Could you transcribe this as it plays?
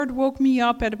Lord woke me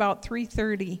up at about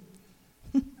 3:30.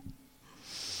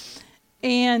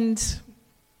 And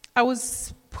I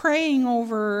was praying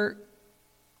over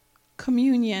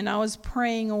communion. I was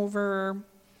praying over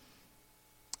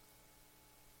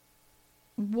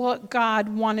what God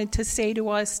wanted to say to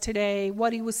us today,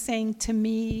 what he was saying to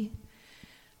me.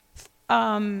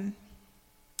 And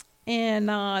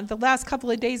the last couple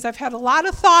of days, I've had a lot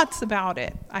of thoughts about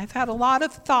it. I've had a lot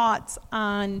of thoughts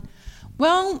on,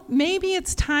 well, maybe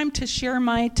it's time to share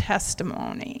my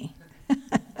testimony.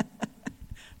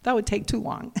 That would take too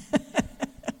long.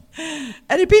 And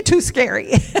it'd be too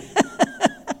scary.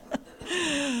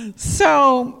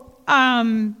 So,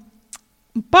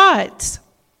 but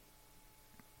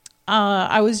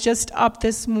I was just up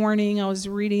this morning. I was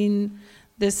reading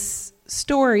this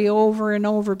story over and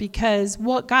over because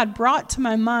what God brought to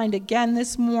my mind again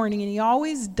this morning, and he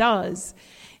always does,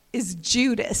 is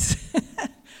Judas.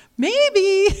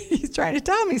 Maybe he's trying to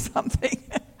tell me something.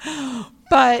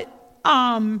 But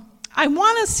I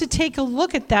want us to take a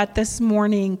look at that this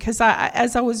morning because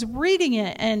as I was reading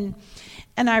it and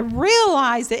I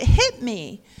realized it hit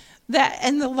me that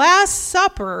in the Last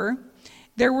Supper,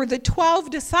 there were the 12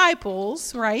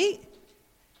 disciples, right?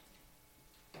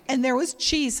 And there was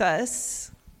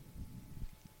Jesus.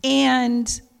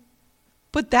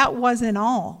 But that wasn't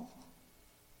all.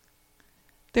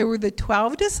 There were the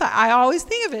 12 disciples. I always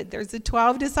think of it. There's the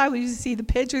 12 disciples. You see the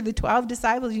picture, the 12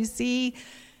 disciples. You see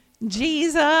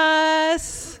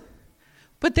Jesus.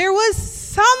 But there was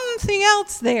something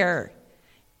else there.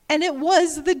 And it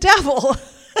was the devil.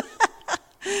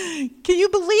 Can you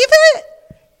believe it?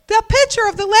 That picture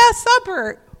of the Last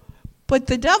Supper. But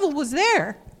the devil was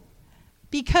there.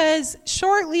 Because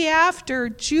shortly after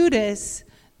Judas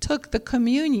took the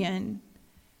communion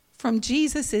from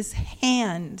Jesus'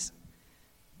 hand,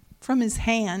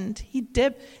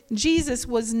 Jesus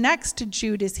was next to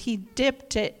Judas. He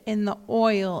dipped it in the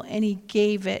oil and he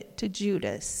gave it to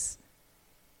Judas.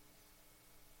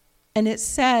 And it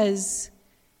says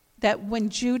that when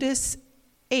Judas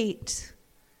ate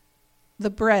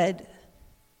the bread,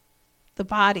 the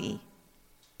body,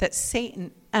 that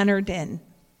Satan entered in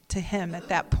to him at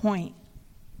that point.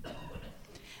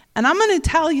 And I'm going to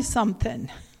tell you something.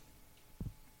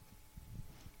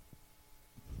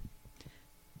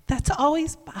 That's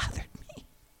always bothered me.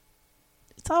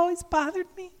 It's always bothered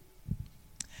me.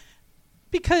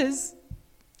 Because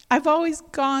I've always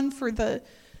gone for the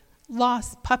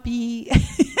lost puppy,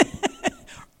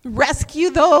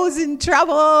 rescue those in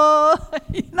trouble,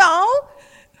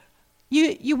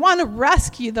 You want to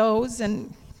rescue those,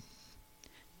 and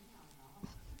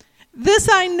this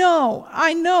I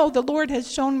know the Lord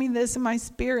has shown me this in my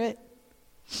spirit,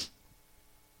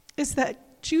 is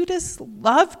that Judas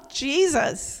loved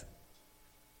Jesus.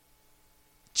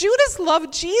 Judas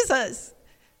loved Jesus.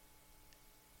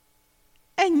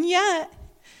 And yet,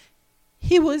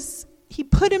 he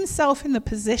put himself in the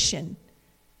position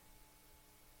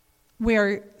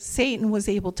where Satan was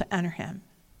able to enter him.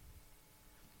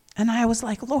 And I was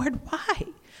like, Lord, why?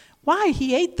 Why?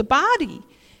 He ate the body.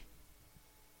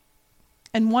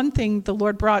 And one thing the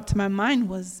Lord brought to my mind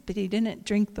was, but he didn't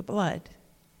drink the blood.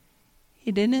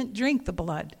 He didn't drink the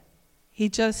blood. He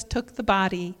just took the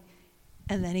body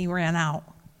and then he ran out.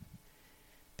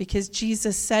 Because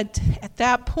Jesus said, at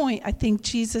that point, I think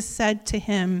Jesus said to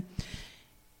him,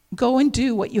 go and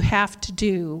do what you have to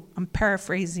do. I'm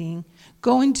paraphrasing.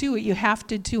 Go and do what you have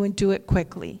to do and do it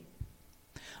quickly.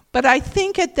 But I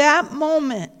think at that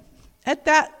moment,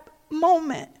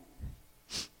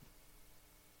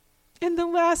 in the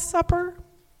Last Supper,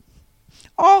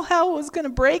 all hell was going to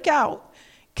break out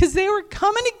because they were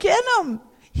coming to get him.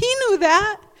 He knew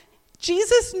that.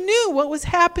 Jesus knew what was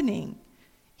happening.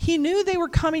 He knew they were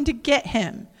coming to get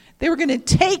him. They were going to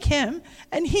take him,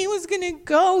 and he was going to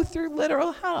go through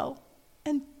literal hell.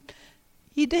 And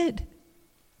he did.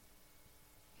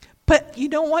 But you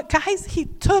know what, guys? He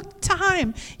took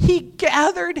time. He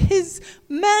gathered his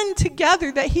men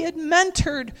together that he had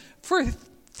mentored for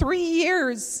 3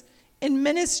 years in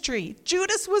ministry.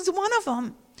 Judas was one of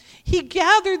them. He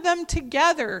gathered them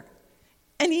together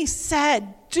and he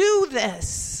said, do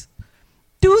this.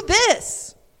 Do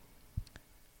this.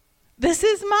 This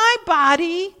is my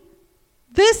body.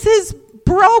 This is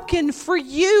broken for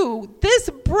you.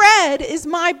 This bread is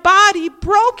my body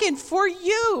broken for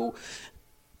you.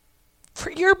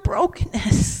 For your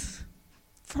brokenness.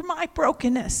 For my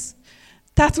brokenness.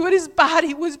 That's what his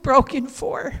body was broken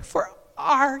for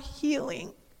our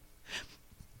healing.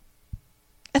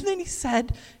 And then he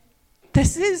said,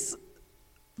 this is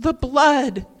the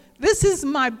blood. This is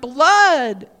my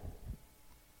blood.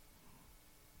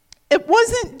 It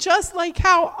wasn't just like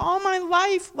how all my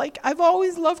life, like I've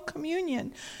always loved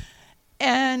communion.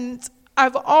 And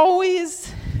I've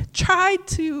always tried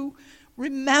to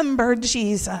remember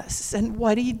Jesus and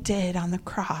what he did on the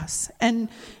cross, and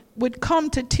would come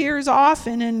to tears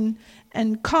often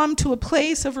and come to a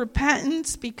place of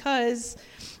repentance because,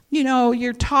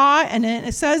 you're taught, and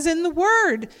it says in the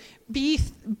word, be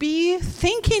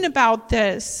thinking about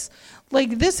this.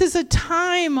 Like, this is a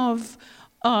time of,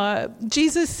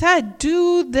 Jesus said,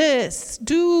 do this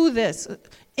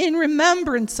in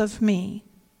remembrance of me.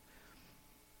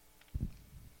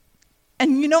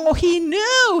 And he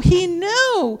knew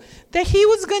that he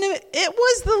was it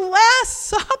was the Last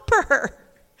Supper.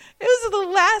 It was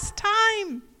the last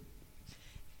time.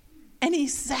 And he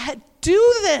said,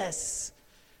 do this.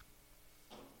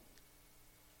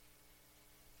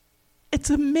 It's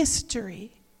a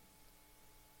mystery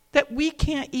that we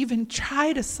can't even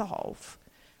try to solve.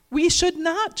 We should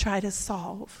not try to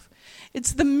solve.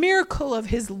 It's the miracle of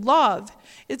his love.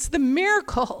 It's the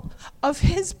miracle of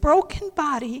his broken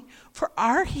body for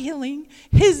our healing,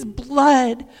 his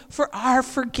blood for our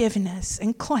forgiveness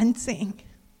and cleansing.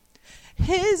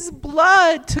 His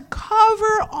blood to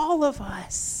cover all of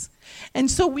us. And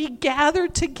so we gather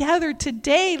together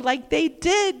today like they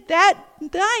did that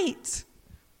night.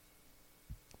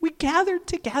 We gathered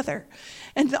together.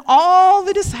 And all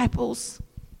the disciples,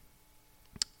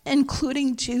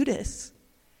 including Judas.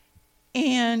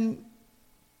 And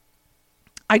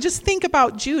I just think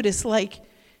about Judas like,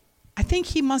 I think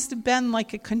he must have been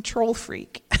like a control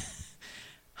freak.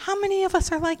 How many of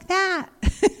us are like that?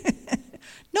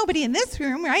 Nobody in this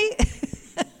room, right?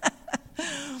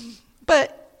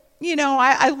 But,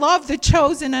 I love The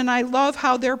Chosen, and I love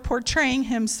how they're portraying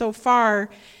him so far.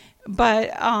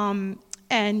 But,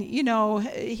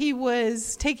 he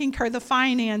was taking care of the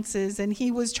finances, and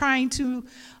he was trying to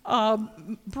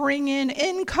bring in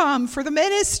income for the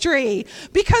ministry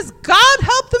because God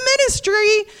helped the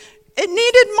ministry. It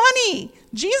needed money.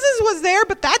 Jesus was there,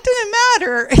 but that didn't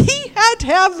matter. He had to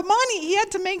have the money. He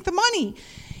had to make the money.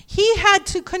 He had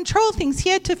to control things. He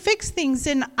had to fix things,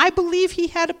 and I believe he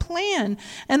had a plan.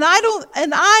 And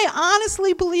I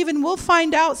honestly believe, and we'll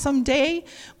find out someday,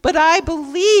 but I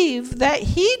believe that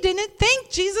he didn't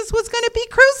think Jesus was going to be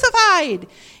crucified.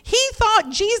 He thought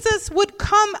Jesus would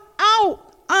come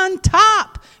out on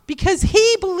top because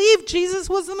he believed Jesus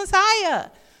was the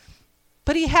Messiah.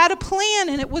 But he had a plan,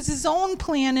 and it was his own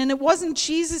plan, and it wasn't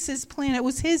Jesus' plan. It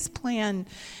was his plan.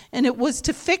 And it was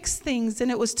to fix things,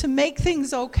 and it was to make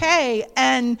things okay.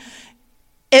 And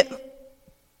it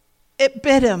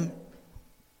bit him.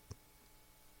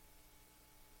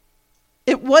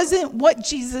 It wasn't what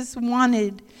Jesus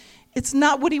wanted. It's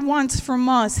not what he wants from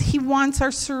us. He wants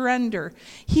our surrender.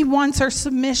 He wants our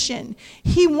submission.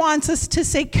 He wants us to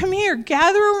say, come here,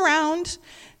 gather around,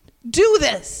 do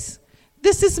this.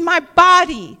 This is my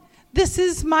body. This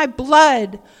is my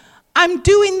blood. I'm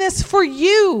doing this for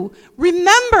you.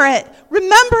 Remember it.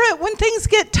 Remember it when things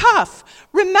get tough.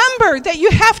 Remember that you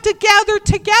have to gather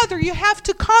together. You have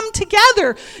to come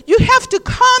together. You have to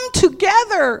come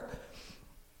together.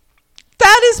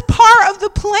 That is part of the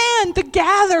plan, the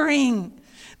gathering.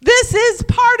 This is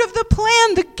part of the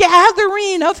plan, the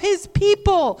gathering of his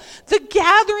people, the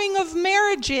gathering of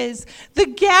marriages, the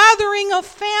gathering of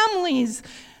families.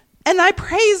 And I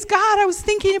praise God. I was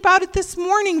thinking about it this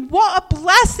morning. What a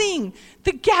blessing,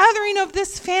 the gathering of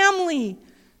this family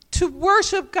to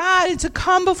worship God and to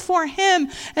come before him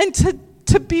and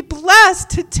to be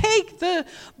blessed, to take the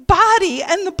body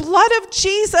and the blood of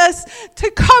Jesus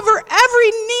to cover every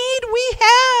need we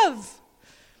have.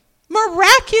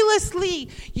 Miraculously,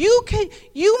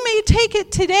 you may take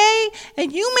it today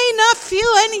and you may not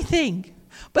feel anything.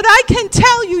 But I can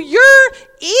tell you, you're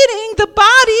eating the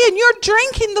body and you're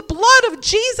drinking the blood of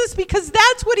Jesus because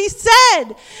that's what he said.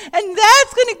 And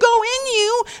that's going to go in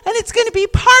you, and it's going to be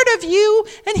part of you,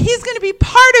 and he's going to be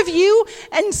part of you.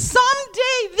 And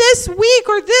someday this week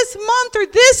or this month or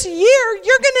this year,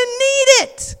 you're going to need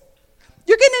it.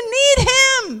 You're going to need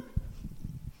him.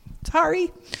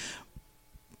 Sorry.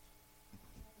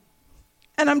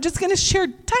 And I'm just going to share a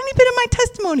tiny bit of my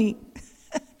testimony.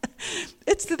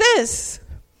 It's this.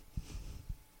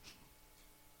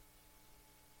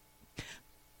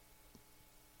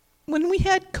 When we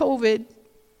had COVID,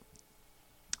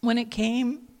 when it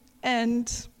came,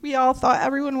 and we all thought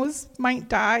everyone might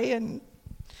die, and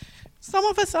some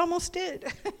of us almost did.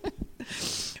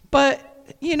 But,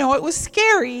 it was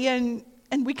scary, and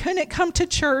we couldn't come to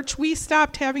church. We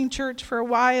stopped having church for a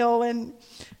while, and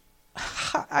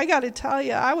I got to tell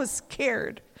you, I was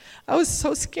scared. I was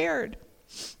so scared.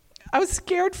 I was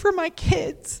scared for my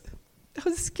kids. I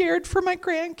was scared for my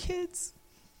grandkids.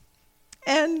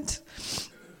 And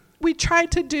we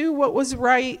tried to do what was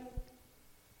right.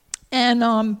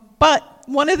 And but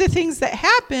one of the things that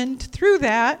happened through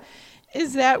that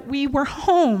is that we were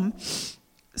home.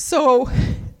 So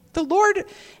the Lord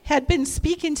had been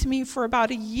speaking to me for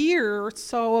about a year or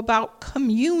so about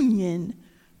communion,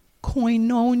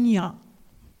 koinonia.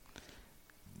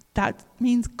 That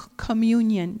means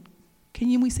communion.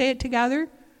 Can we say it together?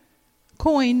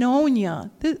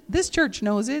 Koinonia. This church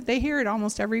knows it. They hear it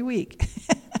almost every week.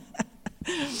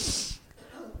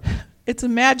 It's a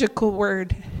magical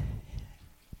word.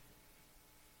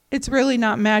 It's really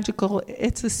not magical.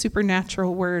 It's a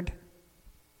supernatural word.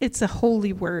 It's a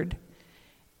holy word.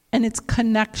 And it's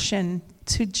connection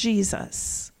to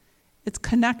Jesus. It's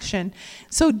connection.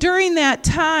 So during that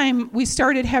time, we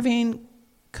started having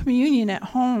communion at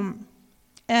home.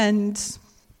 And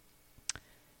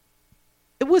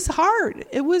it was hard.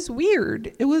 It was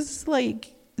weird. It was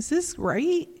like, is this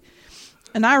right?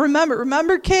 And I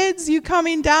remember kids, you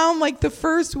coming down like the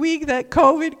first week that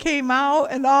COVID came out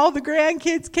and all the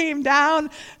grandkids came down,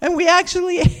 and we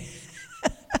actually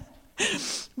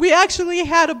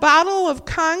had a bottle of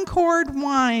Concord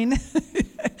wine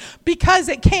because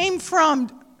it came from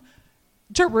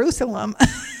Jerusalem.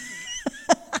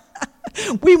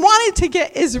 We wanted to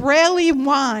get Israeli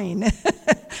wine.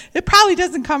 It probably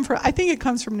doesn't come from, I think it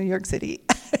comes from New York City.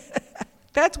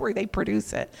 That's where they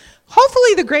produce it.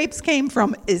 Hopefully the grapes came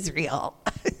from Israel.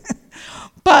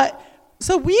 But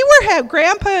so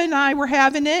Grandpa and I were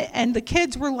having it, and the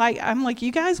kids were like, I'm like,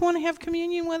 you guys want to have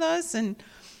communion with us? And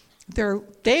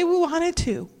they wanted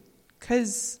to,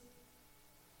 because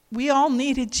we all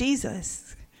needed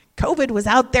Jesus. COVID was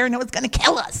out there and it was going to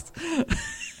kill us.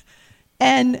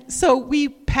 And so we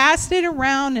passed it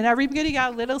around, and everybody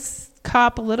got a little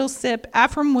cup, a little sip.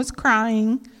 Ephraim was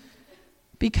crying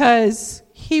because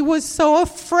he was so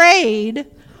afraid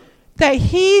that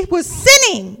he was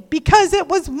sinning because it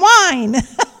was wine.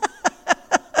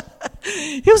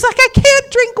 He was like, I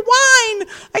can't drink wine.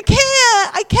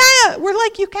 I can't. We're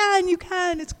like, you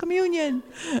can. It's communion.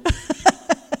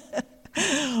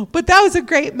 But that was a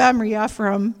great memory,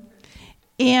 Ephraim.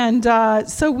 And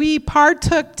so we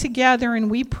partook together and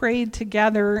we prayed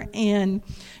together, and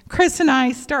Chris and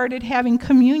I started having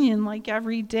communion like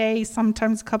every day,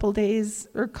 sometimes a couple days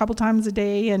or a couple times a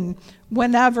day. And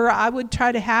whenever I would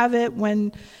try to have it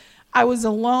when I was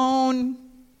alone.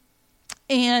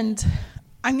 And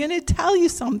I'm going to tell you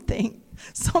something.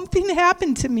 Something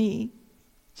happened to me.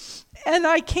 And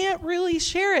I can't really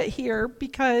share it here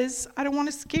because I don't want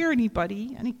to scare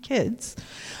anybody, any kids.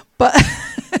 But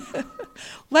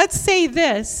let's say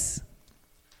this,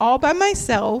 all by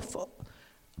myself,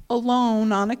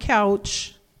 alone on a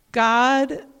couch,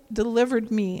 God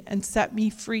delivered me and set me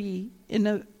free in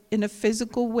a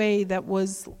physical way that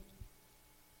was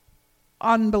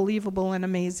unbelievable and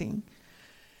amazing.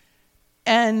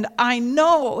 And I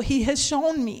know he has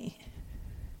shown me.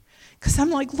 Because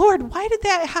I'm like, Lord, how did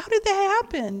that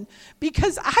happen?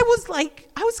 Because I was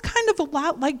kind of a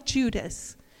lot like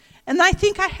Judas. And I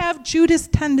think I have Judas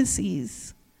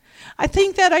tendencies. I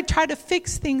think that I try to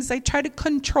fix things. I try to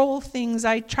control things.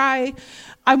 I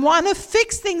want to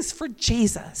fix things for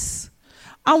Jesus.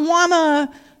 I want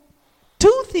to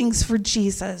do things for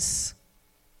Jesus.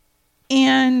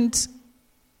 And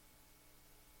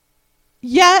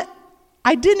yet,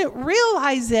 I didn't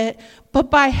realize it, but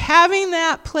by having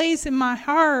that place in my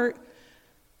heart,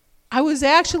 I was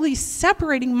actually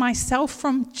separating myself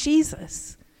from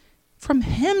Jesus, from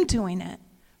him doing it,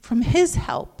 from his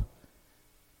help.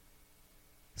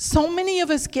 So many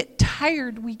of us get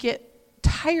tired. We get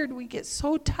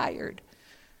so tired.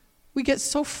 We get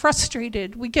so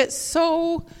frustrated. We get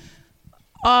so,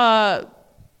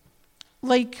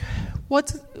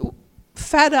 what's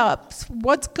fed up?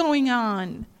 What's going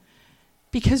on?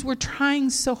 Because we're trying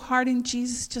so hard, and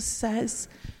Jesus just says,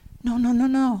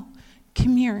 no.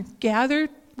 Come here. Gather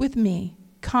with me.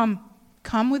 Come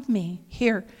with me.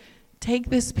 Here, take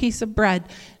this piece of bread.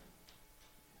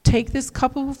 Take this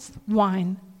cup of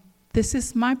wine. This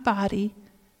is my body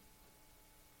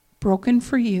broken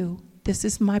for you. This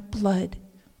is my blood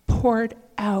poured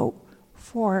out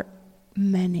for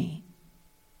many.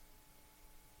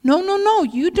 No.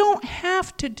 You don't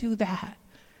have to do that.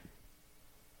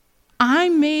 I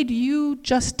made you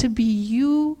just to be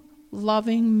you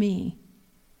loving me.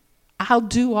 I'll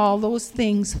do all those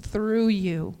things through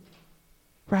you,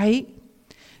 right?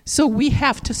 So we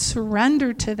have to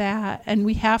surrender to that, and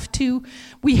we have to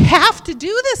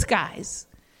do this, guys,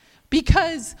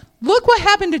 because look what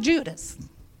happened to Judas,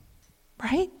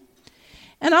 right?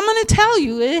 And I'm going to tell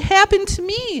you, it happened to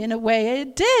me in a way.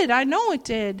 It did. I know it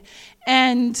did.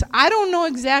 And I don't know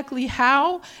exactly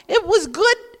how. It was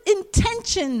good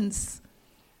intentions.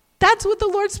 That's what the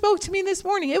Lord spoke to me this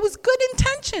morning. It was good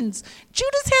intentions.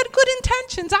 Judas had good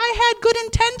intentions. I had good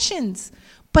intentions.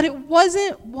 But it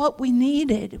wasn't what we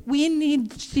needed. We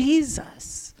need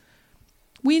Jesus.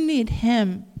 We need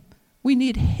him. We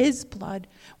need his blood.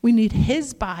 We need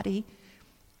his body.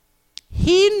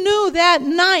 He knew that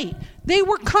night they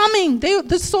were coming.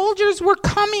 The soldiers were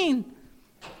coming.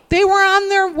 They were on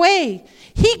their way.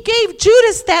 He gave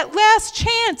Judas that last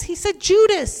chance. He said,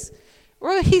 Judas.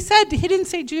 Or he didn't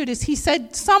say Judas. He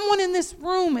said, someone in this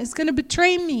room is going to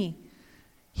betray me.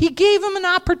 He gave him an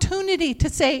opportunity to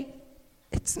say,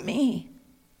 it's me.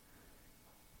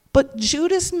 But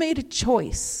Judas made a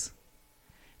choice.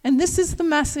 And this is the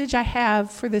message I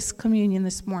have for this communion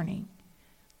this morning.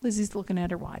 Lizzie's looking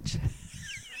at her watch.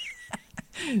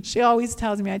 She always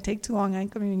tells me I take too long on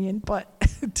communion, but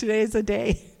today's the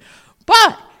day.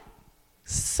 But,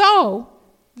 so,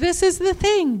 this is the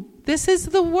thing. This is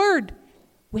the word.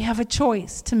 We have a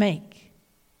choice to make.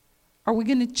 Are we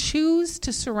going to choose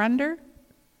to surrender?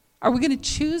 Are we going to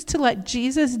choose to let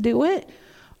Jesus do it?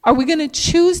 Are we going to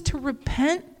choose to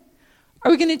repent?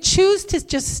 Are we going to choose to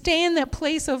just stay in that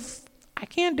place of, I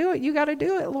can't do it. You got to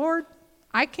do it, Lord.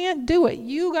 I can't do it.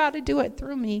 You got to do it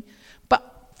through me.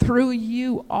 But through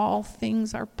you, all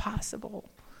things are possible.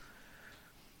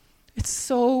 It's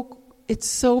so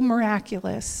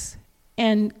miraculous.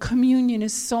 And communion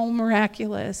is so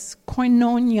miraculous.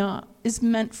 Koinonia is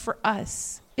meant for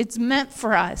us. It's meant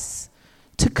for us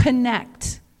to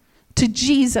connect to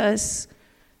Jesus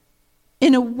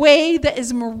in a way that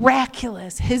is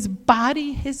miraculous. His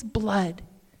body, his blood.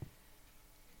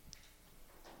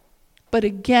 But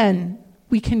again,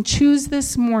 we can choose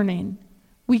this morning.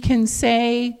 We can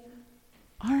say,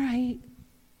 all right,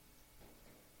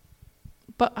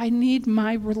 but I need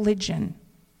my religion.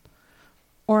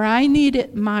 Or I need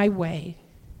it my way.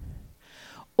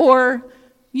 Or,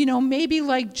 maybe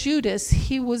like Judas,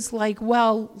 he was like,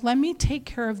 well, let me take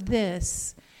care of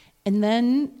this. And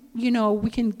then, we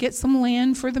can get some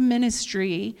land for the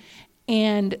ministry.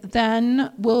 And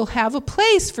then we'll have a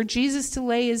place for Jesus to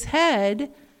lay his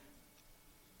head.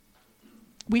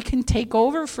 We can take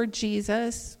over for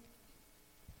Jesus.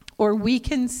 Or we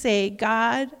can say,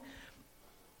 God,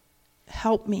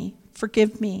 help me,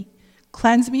 forgive me.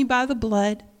 Cleanse me by the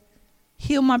blood.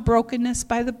 Heal my brokenness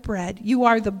by the bread. You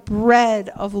are the bread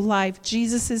of life.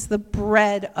 Jesus is the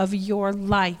bread of your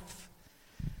life.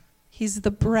 He's the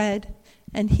bread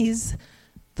and he's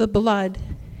the blood.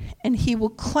 And he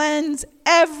will cleanse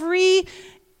every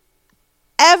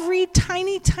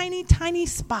tiny, tiny, tiny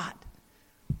spot.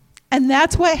 And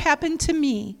that's what happened to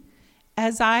me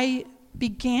as I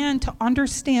began to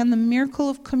understand the miracle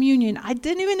of communion. I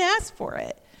didn't even ask for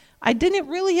it. I didn't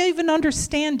really even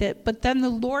understand it, but then the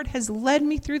Lord has led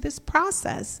me through this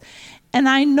process. And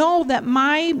I know that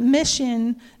my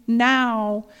mission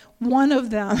now, one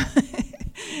of them,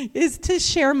 is to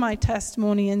share my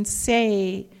testimony and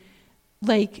say,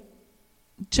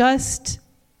 just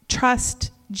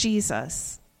trust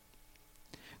Jesus.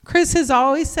 Chris has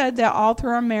always said that all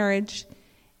through our marriage,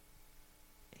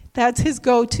 that's his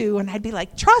go-to. And I'd be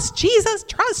like, trust Jesus,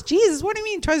 trust Jesus. What do you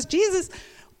mean, trust Jesus?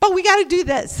 But we got to do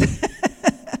this.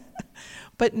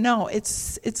 But no,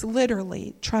 it's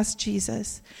literally trust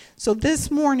Jesus. So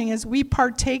this morning as we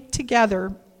partake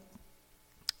together,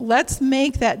 let's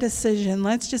make that decision.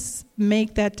 Let's just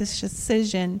make that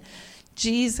decision.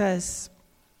 Jesus,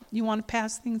 you want to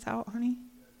pass things out, honey?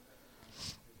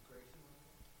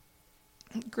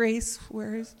 Grace,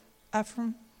 where is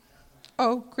Ephraim?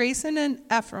 Oh, Grayson and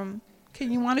Ephraim.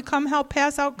 Can you want to come help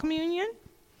pass out communion?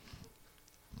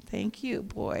 Thank you,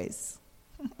 boys.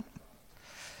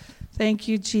 Thank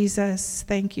you, Jesus.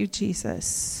 Thank you,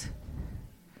 Jesus.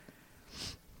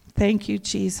 Thank you,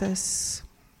 Jesus.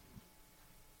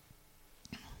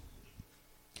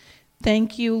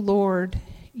 Thank you, Lord.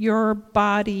 Your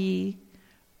body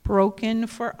broken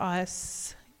for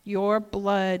us. Your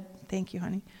blood, thank you,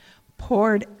 honey,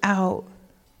 poured out.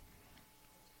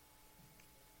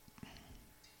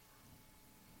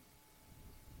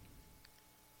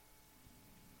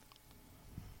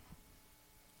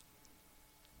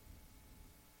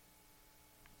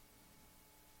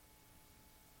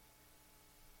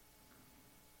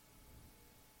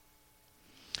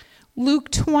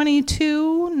 Luke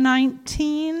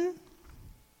 22:19.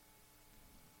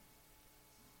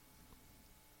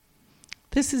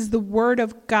 This is the word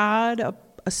of God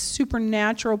a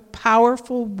supernatural,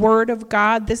 powerful word of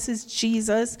God. This is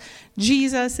Jesus.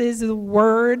 Jesus is the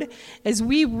word. As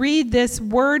we read this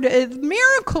word,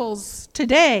 miracles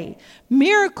today,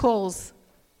 miracles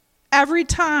every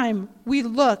time we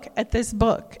look at this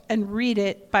book and read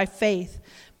it by faith.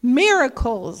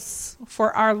 Miracles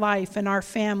for our life and our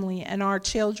family and our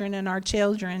children and their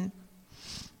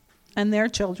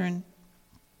children.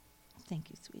 Thank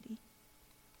you, sweetie.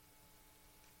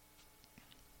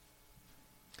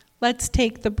 Let's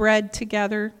take the bread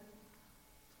together.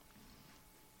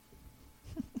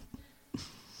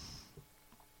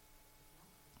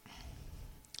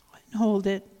 And hold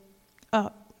it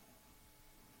up.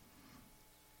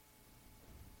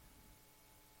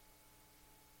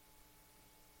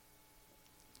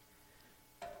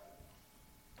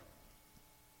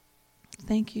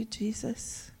 Thank you,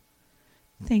 Jesus.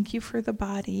 Thank you for the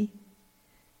body.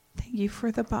 Thank you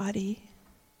for the body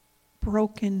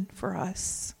broken for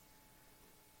us,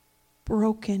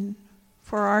 broken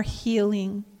for our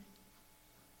healing.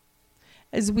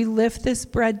 As we lift this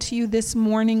bread to you this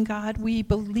morning, God, we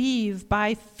believe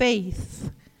by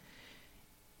faith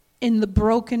in the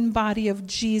broken body of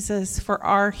Jesus for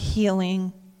our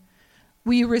healing.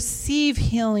 We receive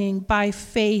healing by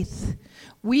faith.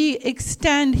 We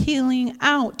extend healing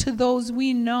out to those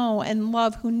we know and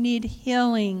love who need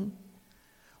healing.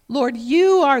 Lord,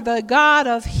 you are the God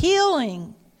of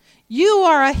healing. You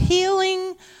are a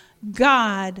healing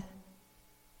God.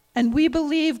 And we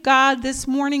believe, God, this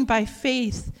morning by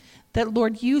faith that,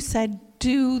 Lord, you said,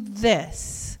 do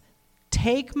this.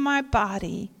 Take my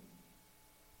body,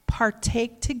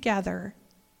 partake together.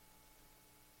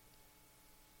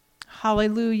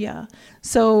 Hallelujah.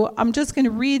 So I'm just going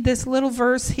to read this little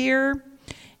verse here,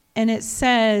 and it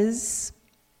says,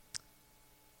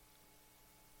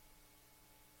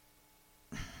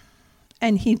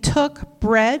 and he took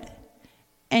bread,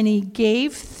 and he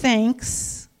gave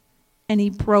thanks, and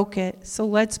he broke it. So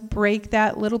let's break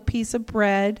that little piece of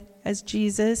bread as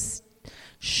Jesus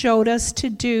showed us to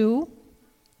do.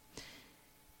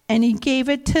 And he gave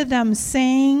it to them,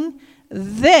 saying,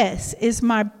 this is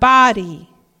my body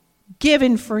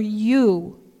given for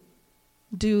you.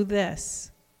 Do this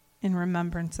in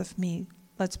remembrance of me.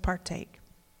 Let's partake.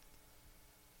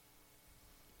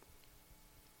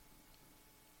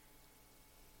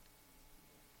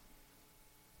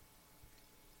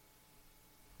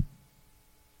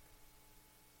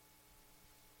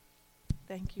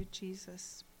 Thank you,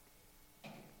 Jesus.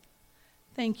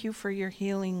 Thank you for your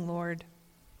healing, Lord.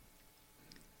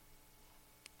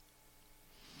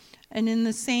 And in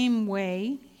the same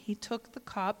way, he took the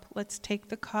cup. Let's take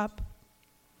the cup.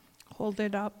 Hold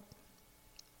it up.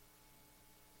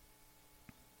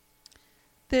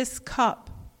 This cup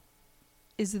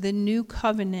is the new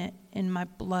covenant in my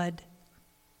blood.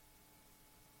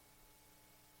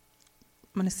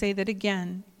 I'm going to say that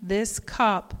again. This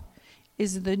cup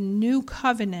is the new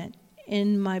covenant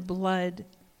in my blood,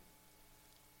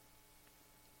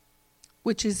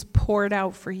 which is poured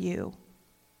out for you.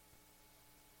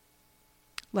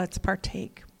 Let's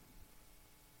partake.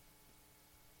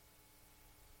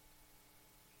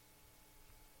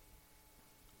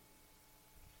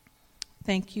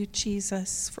 Thank you,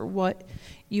 Jesus, for what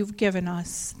you've given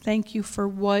us. Thank you for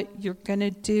what you're going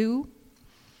to do.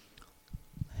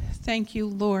 Thank you,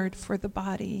 Lord, for the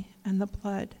body and the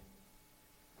blood.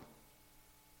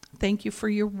 Thank you for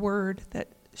your word that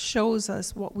shows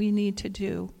us what we need to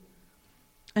do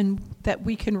and that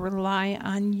we can rely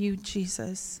on you,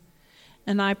 Jesus.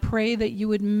 And I pray that you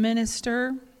would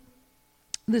minister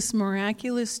this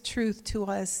miraculous truth to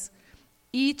us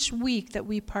each week that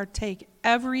we partake,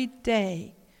 every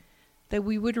day, that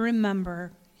we would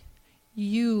remember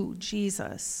you,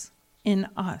 Jesus, in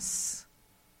us.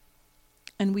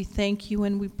 And we thank you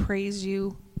and we praise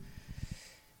you.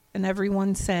 And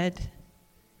everyone said,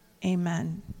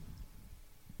 amen.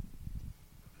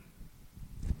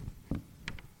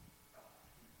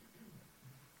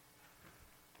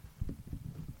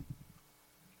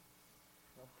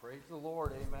 Well, praise the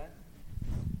Lord, amen.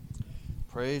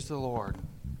 Praise the Lord.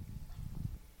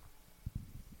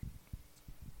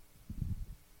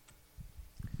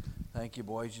 Thank you,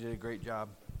 boys. You did a great job.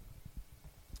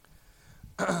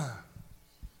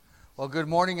 Well, good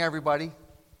morning, everybody.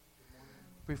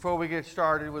 Before we get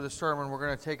started with the sermon, we're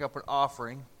going to take up an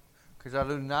offering because I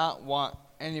do not want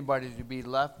anybody to be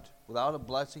left without a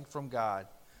blessing from God.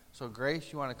 So,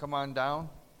 Grace, you want to come on down?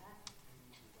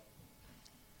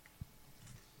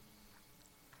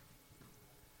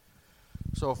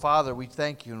 So, Father, we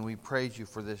thank you and we praise you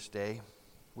for this day.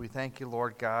 We thank you,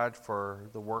 Lord God, for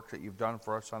the work that you've done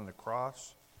for us on the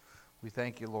cross. We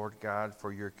thank you, Lord God,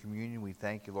 for your communion. We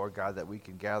thank you, Lord God, that we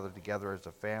can gather together as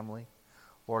a family.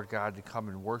 Lord God, to come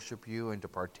and worship you and to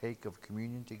partake of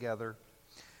communion together.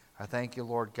 I thank you,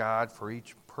 Lord God, for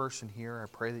each person here. I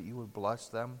pray that you would bless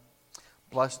them.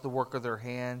 Bless the work of their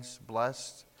hands.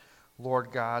 Bless,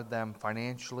 Lord God, them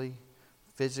financially,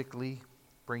 physically.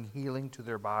 Bring healing to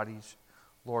their bodies,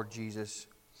 Lord Jesus.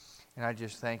 And I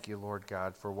just thank you, Lord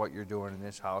God, for what you're doing in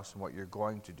this house and what you're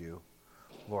going to do,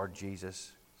 Lord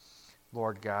Jesus.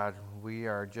 Lord God, we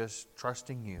are just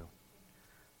trusting you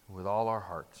with all our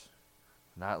hearts,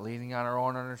 not leaning on our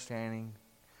own understanding,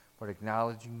 but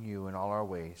acknowledging you in all our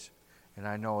ways. And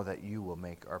I know that you will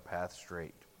make our path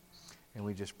straight. And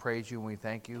we just praise you and we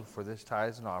thank you for this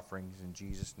tithes and offerings in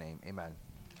Jesus' name. Amen.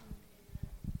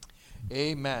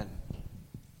 Amen.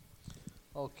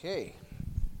 Okay.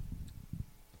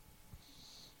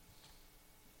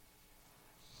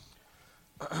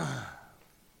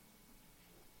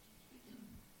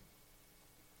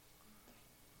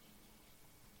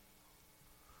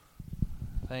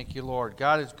 Thank you, Lord.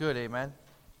 God is good, amen.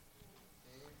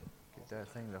 Get that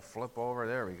thing to flip over.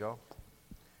 There we go.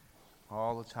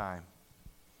 All the time.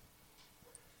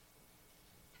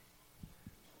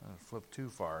 I'm going to flip too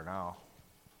far now.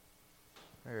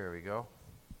 There we go.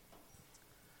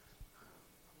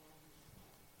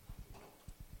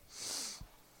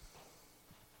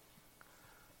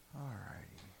 All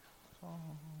righty.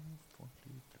 Psalm 23.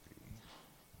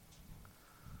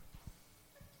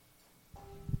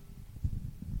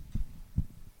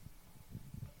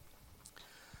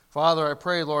 Father, I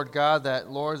pray, Lord God,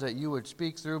 that you would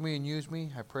speak through me and use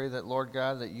me. I pray that, Lord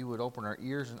God, that you would open our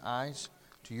ears and eyes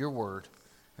to your word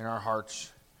and our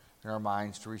hearts and our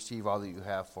minds to receive all that you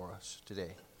have for us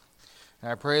today. And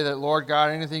I pray that, Lord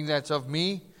God, anything that's of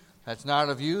me, that's not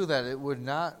of you, that it would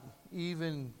not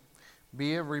even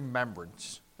be a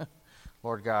remembrance.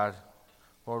 Lord God,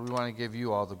 Lord, we want to give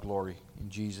you all the glory in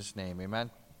Jesus' name.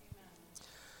 Amen.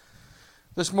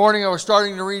 This morning I was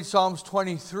starting to read Psalms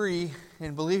 23,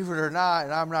 and believe it or not,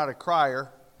 and I'm not a crier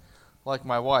like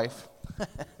my wife,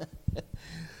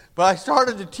 but I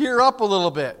started to tear up a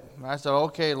little bit. And I said,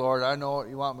 okay, Lord, I know what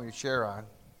you want me to share on.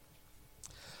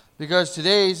 Because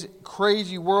today's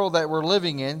crazy world that we're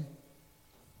living in,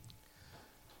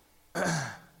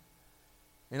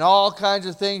 and all kinds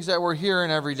of things that we're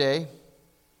hearing every day,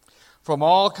 from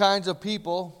all kinds of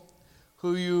people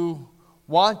who you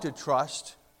want to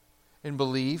trust and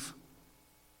believe,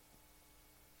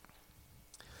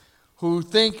 who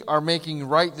think are making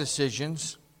right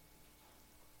decisions,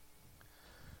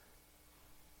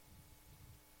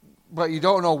 but you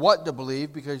don't know what to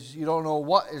believe because you don't know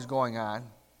what is going on.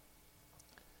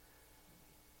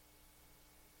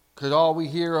 Because all we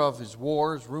hear of is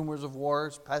wars, rumors of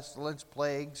wars, pestilence,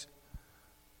 plagues,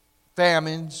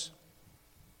 famines.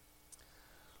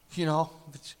 You know,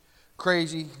 it's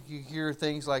crazy. You hear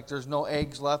things like there's no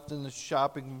eggs left in the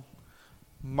shopping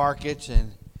markets,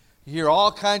 and you hear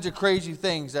all kinds of crazy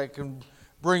things that can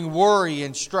bring worry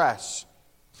and stress.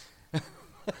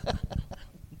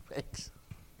 Thanks.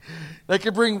 That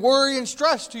can bring worry and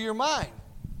stress to your mind.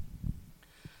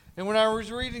 And when I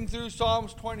was reading through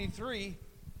Psalms 23,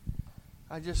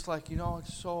 I just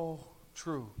it's so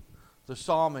true. The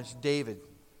psalmist David.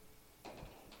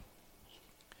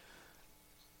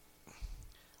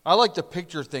 I like to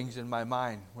picture things in my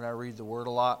mind when I read the Word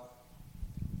a lot.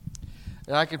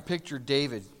 And I can picture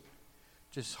David,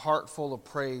 just heart full of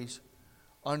praise,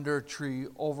 under a tree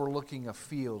overlooking a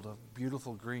field of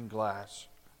beautiful green grass.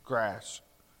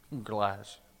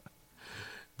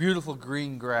 Beautiful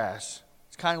green grass.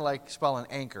 It's kind of like spelling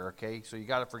anchor, okay? So you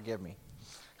got to forgive me.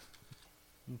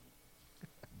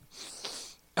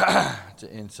 It's an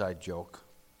inside joke.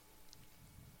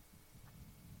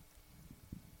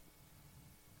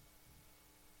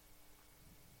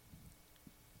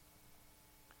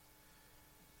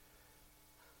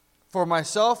 For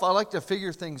myself, I like to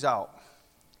figure things out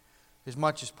as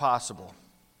much as possible.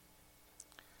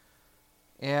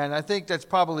 And I think that's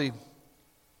probably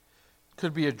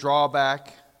could be a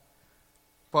drawback,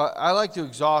 but I like to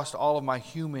exhaust all of my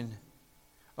human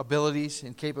abilities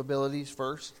and capabilities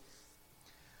first.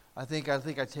 I think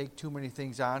I take too many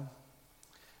things on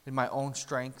in my own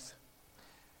strength.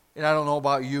 And I don't know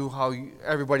about you,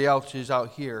 everybody else is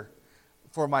out here.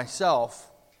 For myself,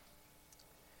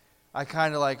 I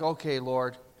kind of okay,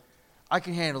 Lord, I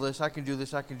can handle this, I can do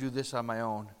this on my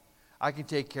own. I can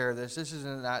take care of this. This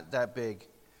isn't that big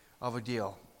of a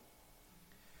deal.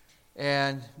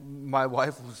 And my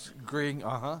wife was agreeing,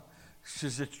 She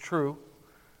says, it's true.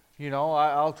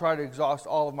 I'll try to exhaust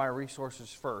all of my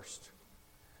resources first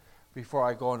before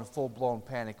I go into full-blown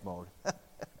panic mode.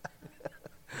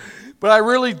 But I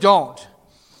really don't.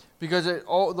 Because the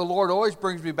Lord always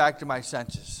brings me back to my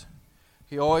senses.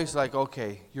 He always like,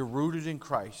 okay, you're rooted in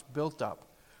Christ, built up.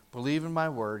 Believe in my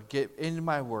word, get into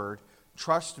my word,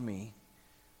 trust me.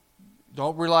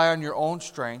 Don't rely on your own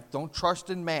strength. Don't trust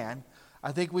in man.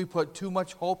 I think we put too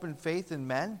much hope and faith in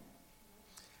men.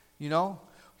 You know,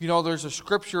 there's a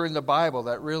scripture in the Bible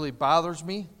that really bothers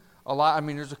me a lot. I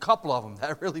mean, there's a couple of them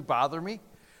that really bother me.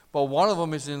 But one of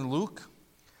them is in Luke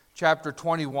chapter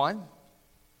 21.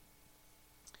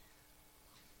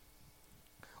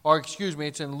 Or excuse me,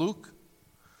 it's in Luke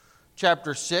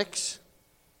chapter 6,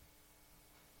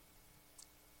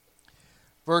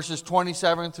 verses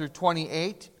 27 through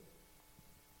 28.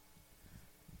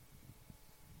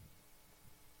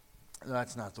 No,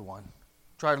 that's not the one.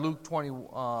 Try Luke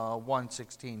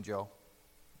 21:16, Joe.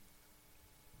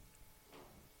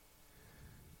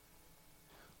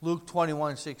 Luke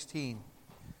 21:16.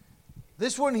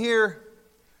 This one here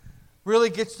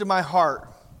really gets to my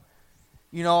heart.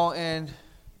 You know, and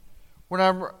when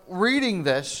I'm reading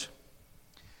this,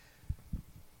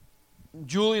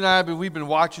 Julie and I, we've been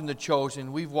watching The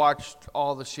Chosen. We've watched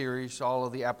all the series, all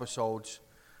of the episodes,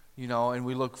 you know, and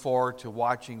we look forward to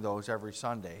watching those every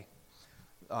Sunday,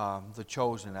 The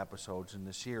Chosen episodes in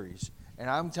the series. And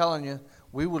I'm telling you,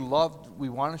 we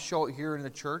want to show it here in the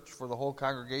church for the whole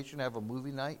congregation, have a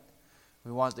movie night.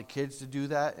 We want the kids to do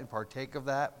that and partake of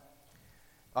that.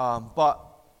 But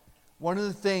one of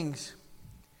the things,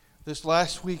 this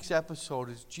last week's episode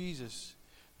is Jesus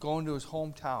going to his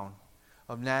hometown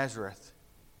of Nazareth,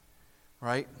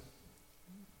 right?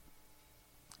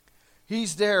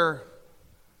 He's there.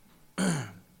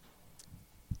 And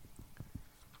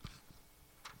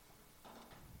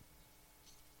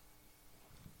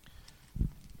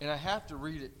I have to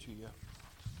read it to you.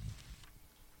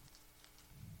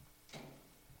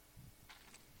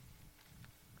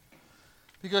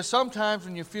 Because sometimes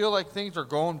when you feel like things are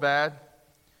going bad,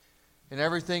 and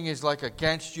everything is like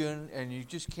against you, and you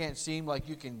just can't seem like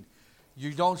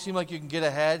you don't seem like you can get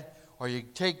ahead, or you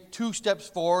take 2 steps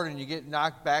forward and you get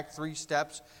knocked back 3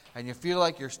 steps, and you feel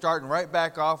like you're starting right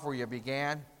back off where you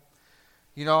began.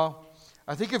 You know,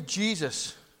 I think of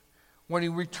Jesus when he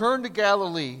returned to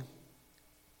Galilee,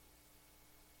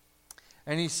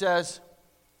 and he says,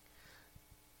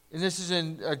 and this is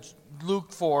in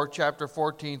Luke 4, chapter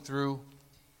 14 through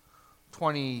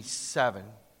 27.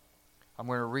 I'm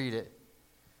going to read it.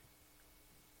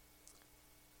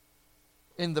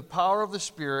 In the power of the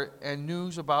Spirit and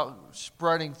news about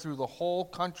spreading through the whole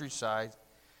countryside,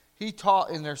 he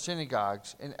taught in their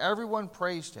synagogues, and everyone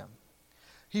praised him.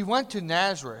 He went to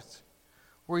Nazareth,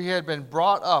 where he had been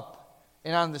brought up,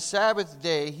 and on the Sabbath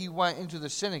day he went into the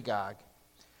synagogue,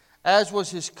 as was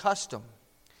his custom.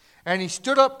 And he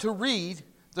stood up to read.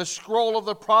 The scroll of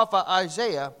the prophet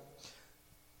Isaiah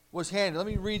was handed. Let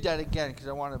me read that again, because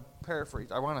I want to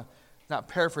paraphrase. I want to, not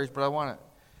paraphrase, but I want to,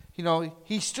 you know,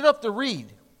 he stood up to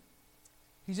read.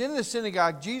 He's in the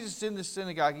synagogue. Jesus is in the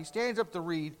synagogue. He stands up to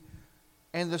read.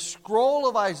 And the scroll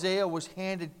of Isaiah was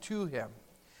handed to him.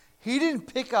 He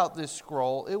didn't pick out this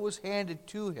scroll. It was handed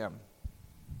to him.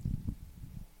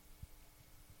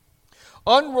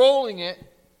 Unrolling it,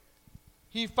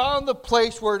 he found the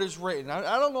place where it is written.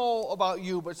 I don't know about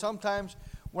you, but sometimes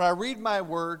when I read my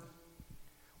word,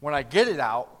 when I get it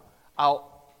out,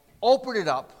 I'll open it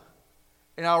up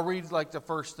and I'll read like the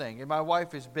first thing. And my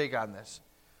wife is big on this.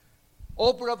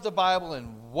 Open up the Bible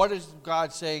and what is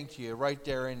God saying to you right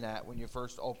there in that when you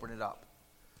first open it up.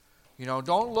 You know,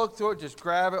 don't look through it, just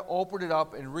grab it, open it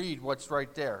up, and read what's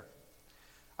right there.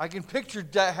 I can picture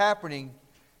that happening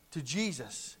to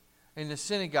Jesus in the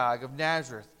synagogue of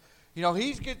Nazareth. You know,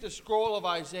 he's get the scroll of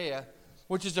Isaiah,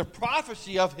 which is a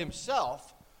prophecy of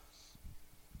himself,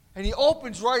 and he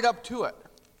opens right up to it.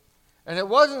 And it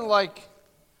wasn't like,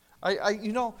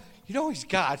 you know he's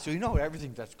God, so you know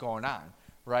everything that's going on,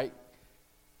 right?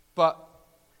 But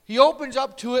he opens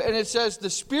up to it, and it says, "The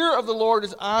Spirit of the Lord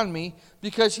is on me,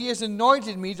 because he has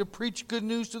anointed me to preach good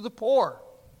news to the poor.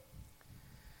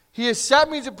 He has set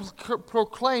me to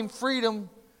proclaim freedom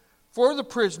for the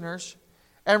prisoners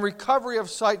and recovery of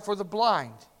sight for the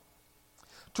blind,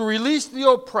 to release the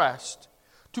oppressed,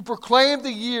 to proclaim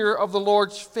the year of the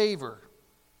Lord's favor."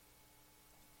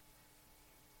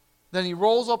 Then he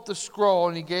rolls up the scroll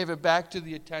and he gave it back to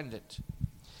the attendant.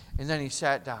 And then he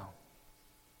sat down.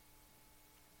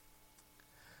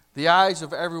 The eyes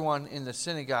of everyone in the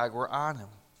synagogue were on him.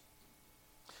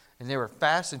 And they were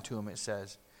fastened to him, it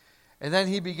says. And then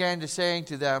he began to saying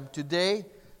to them, "Today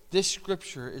this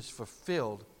scripture is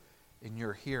fulfilled in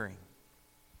your hearing."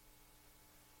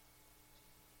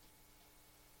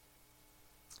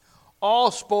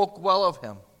 All spoke well of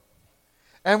him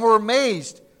and were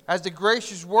amazed at the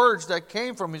gracious words that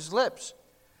came from his lips.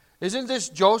 "Isn't this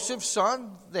Joseph's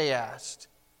son?" they asked.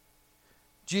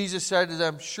 Jesus said to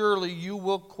them, "Surely you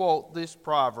will quote this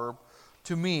proverb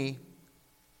to me,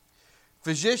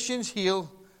 'Physician, heal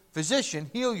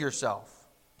yourself.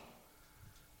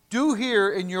 Do here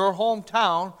in your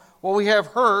hometown what we have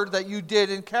heard that you did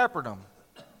in Capernaum.'"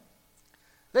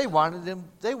 They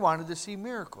wanted to see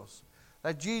miracles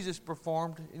that Jesus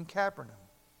performed in Capernaum.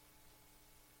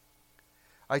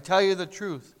 "I tell you the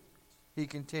truth," he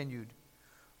continued,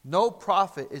 "no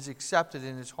prophet is accepted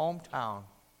in his hometown.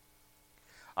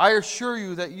 I assure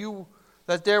you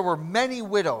that there were many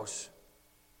widows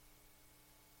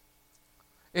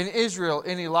in Israel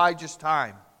in Elijah's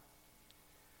time."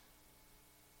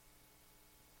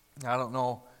 I don't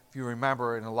know if you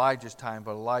remember in Elijah's time,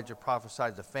 but Elijah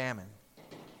prophesied the famine.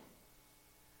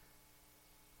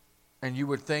 And you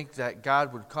would think that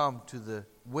God would come to the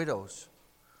widows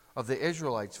of the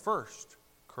Israelites first,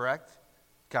 correct?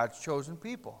 God's chosen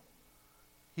people.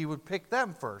 He would pick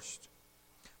them first.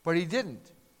 But he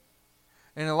didn't.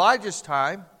 In Elijah's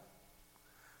time,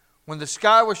 when the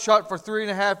sky was shut for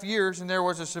 3.5 years and there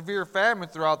was a severe famine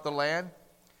throughout the land,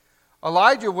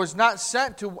 Elijah was not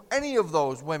sent to any of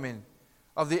those women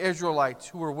of the Israelites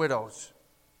who were widows,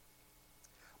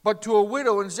 but to a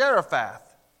widow in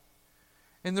Zarephath,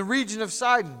 in the region of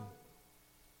Sidon.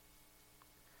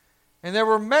 And there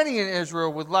were many in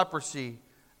Israel with leprosy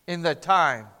in the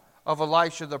time of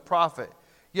Elisha the prophet,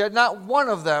 yet not one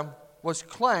of them was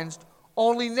cleansed,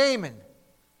 only Naaman,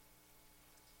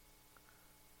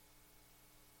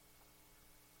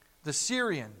 the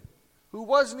Syrian, who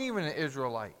wasn't even an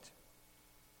Israelite.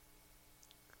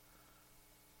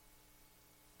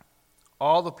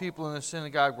 All the people in the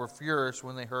synagogue were furious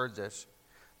when they heard this.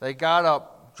 They got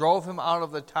up, drove him out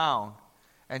of the town,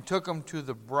 and took him to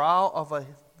the brow of a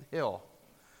hill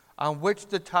on which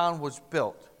the town was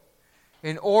built,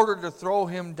 in order to throw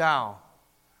him down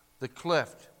the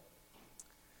cliff.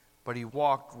 But he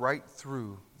walked right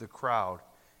through the crowd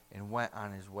and went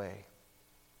on his way.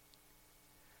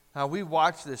 Now, we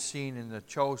watched this scene in The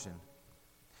Chosen,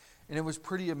 and it was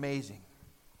pretty amazing.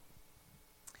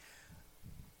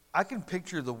 I can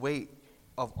picture the weight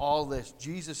of all this,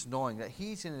 Jesus knowing that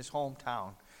he's in his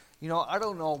hometown. You know, I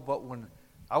don't know, but when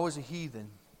I was a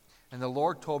heathen and the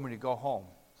Lord told me to go home,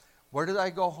 where did I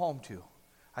go home to?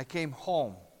 I came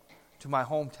home to my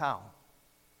hometown,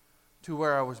 to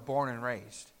where I was born and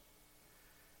raised.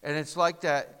 And it's like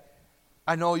that.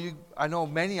 I know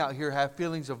many out here have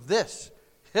feelings of this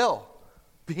hill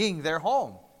being their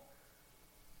home.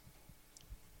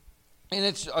 And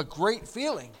it's a great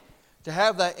feeling to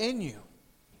have that in you.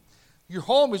 Your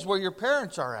home is where your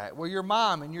parents are at, where your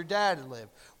mom and your dad live,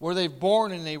 where they've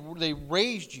born and they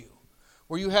raised you,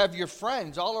 where you have your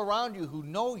friends all around you who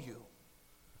know you.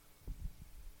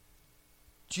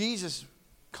 Jesus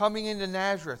coming into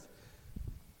Nazareth,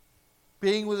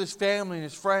 being with his family and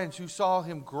his friends who saw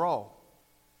him grow,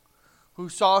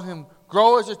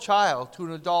 as a child to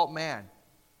an adult man.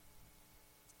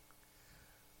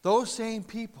 Those same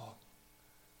people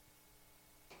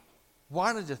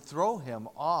wanted to throw him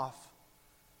off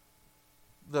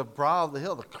the brow of the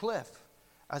hill, the cliff,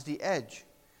 as the edge.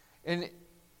 And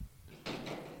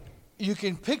you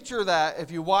can picture that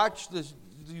if you watch this.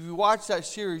 If you watch that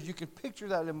series, you can picture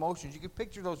that emotions. You can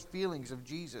picture those feelings of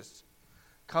Jesus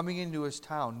coming into his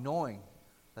town, knowing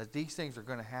that these things are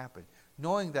going to happen,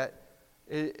 knowing that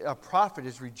a prophet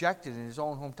is rejected in his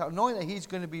own hometown, knowing that he's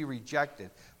going to be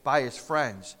rejected by his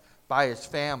friends, by his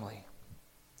family.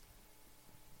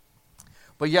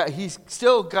 But yet he's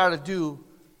still got to do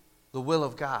the will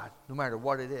of God, no matter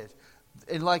what it is.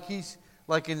 And like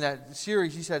in that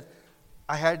series, he said,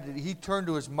 he turned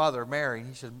to his mother, Mary, and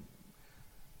he said,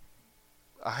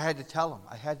 I had to tell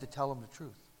him the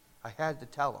truth. I had to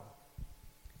tell him.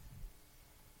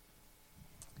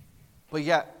 But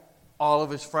yet, all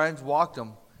of his friends walked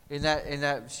him in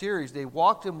that series. They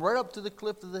walked him right up to the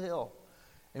cliff of the hill.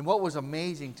 And what was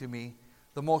amazing to me,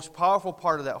 the most powerful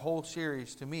part of that whole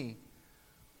series to me,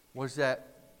 was that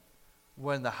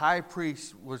when the high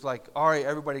priest was like, all right,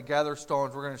 everybody gather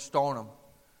stones, we're going to stone him.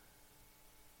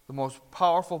 The most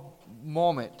powerful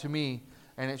moment to me,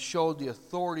 and it showed the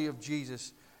authority of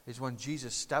Jesus, is when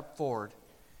Jesus stepped forward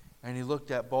and he looked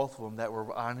at both of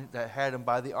them that had him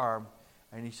by the arm,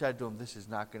 and he said to them, this is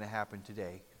not going to happen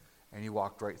today. And he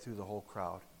walked right through the whole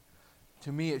crowd.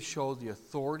 To me, it showed the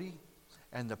authority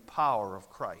and the power of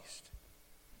Christ.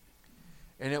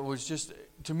 And it was just,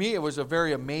 to me, it was a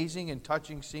very amazing and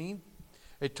touching scene.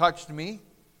 It touched me.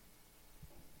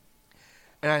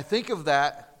 And I think of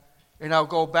that, and I'll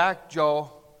go back,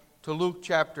 Joe, to Luke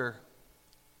chapter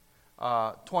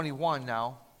 21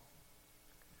 now.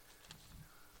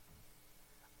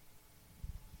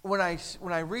 When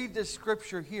I read this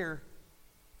scripture here,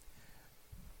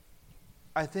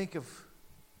 I think of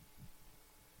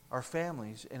our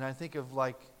families, and I think of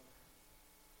like,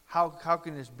 how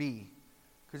can this be?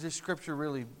 Because this scripture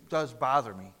really does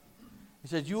bother me. It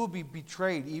says, you will be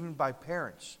betrayed even by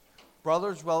parents,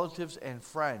 brothers, relatives, and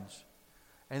friends,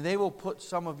 and they will put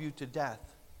some of you to death.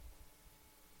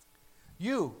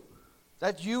 You,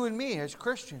 that's you and me as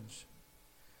Christians,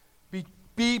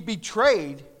 be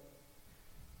betrayed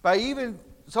by even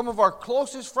some of our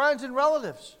closest friends and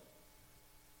relatives.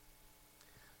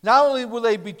 Not only will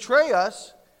they betray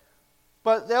us,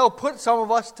 but they'll put some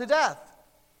of us to death.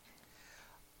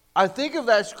 I think of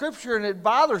that scripture and it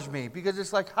bothers me because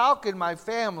it's like, how can my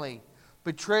family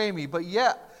betray me? But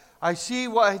yet, I see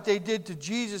what they did to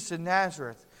Jesus in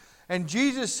Nazareth. And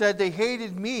Jesus said, they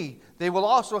hated me. They will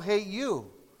also hate you.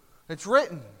 It's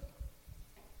written.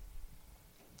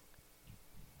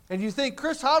 And you think,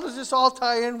 Chris, how does this all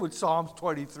tie in with Psalms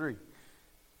 23?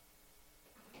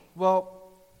 Well,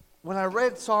 when I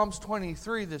read Psalms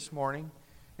 23 this morning,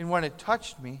 and when it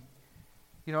touched me,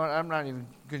 you know, I'm not even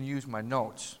going to use my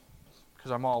notes,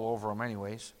 because I'm all over them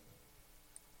anyways.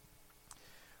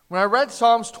 When I read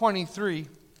Psalms 23,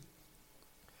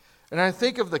 and I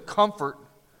think of the comfort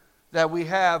that we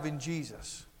have in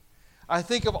Jesus, I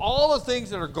think of all the things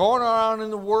that are going on in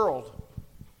the world,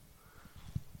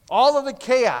 all of the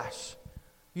chaos.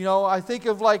 You know, I think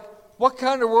of like, what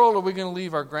kind of world are we going to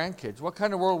leave our grandkids? What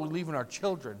kind of world are we leaving our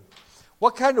children?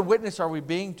 What kind of witness are we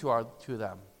being to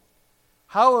them?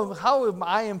 How am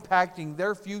I impacting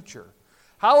their future?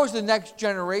 How is the next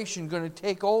generation going to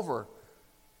take over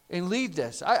and lead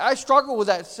this? I struggle with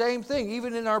that same thing,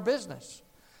 even in our business.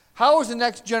 How is the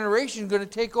next generation going to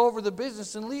take over the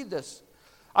business and lead this?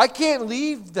 I can't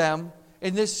leave them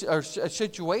in this a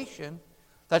situation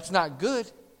that's not good.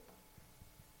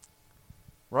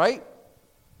 Right?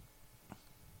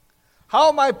 How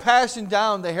am I passing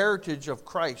down the heritage of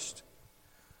Christ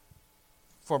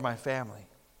for my family?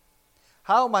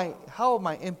 How am I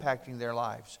impacting their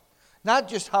lives? Not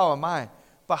just how am I,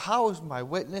 but how is my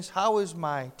witness? How is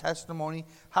my testimony?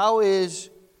 How is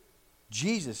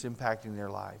Jesus impacting their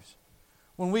lives?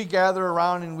 When we gather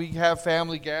around and we have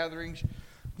family gatherings,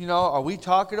 you know, are we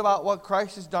talking about what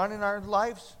Christ has done in our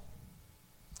lives?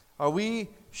 Are we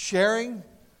sharing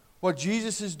what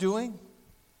Jesus is doing?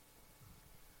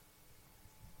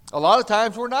 A lot of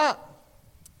times we're not.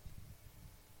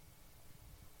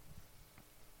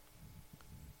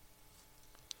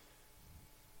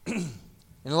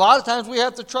 And a lot of times we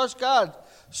have to trust God.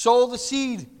 Sow the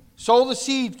seed. Sow the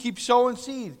seed. Keep sowing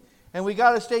seed. And we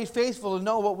got to stay faithful to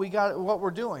know what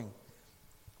we're doing.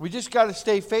 We just got to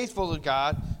stay faithful to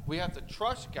God. We have to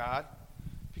trust God.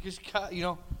 Because God, you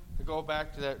know, to go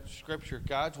back to that scripture,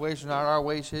 God's ways are not our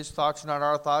ways. His thoughts are not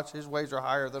our thoughts. His ways are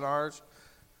higher than ours.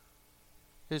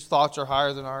 His thoughts are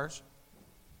higher than ours.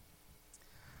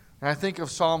 And I think of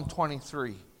Psalm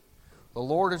 23. The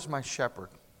Lord is my shepherd.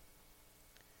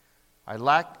 I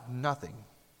lack nothing.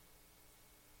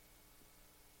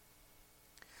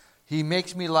 He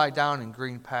makes me lie down in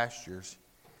green pastures.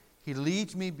 He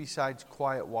leads me beside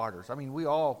quiet waters. I mean, we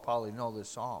all probably know this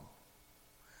psalm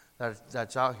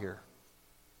that's out here.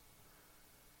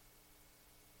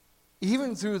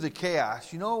 Even through the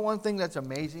chaos, you know one thing that's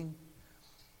amazing?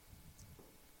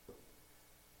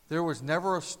 There was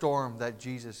never a storm that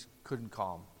Jesus couldn't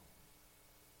calm.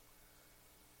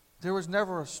 There was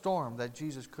never a storm that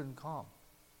Jesus couldn't calm.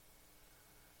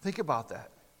 Think about that.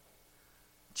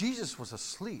 Jesus was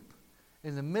asleep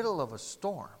in the middle of a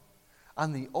storm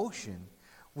on the ocean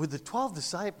with the 12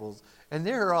 disciples, and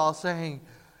they're all saying,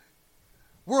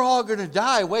 we're all going to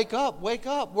die. Wake up, wake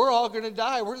up. We're all going to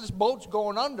die. This boat's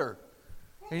going under.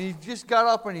 And he just got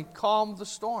up and he calmed the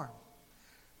storm.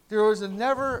 There was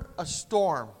never a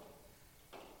storm.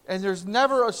 And there's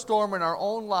never a storm in our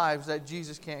own lives that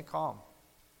Jesus can't calm.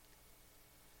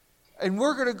 And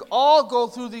we're going to all go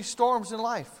through these storms in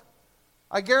life.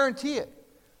 I guarantee it.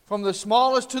 From the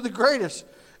smallest to the greatest.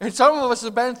 And some of us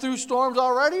have been through storms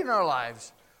already in our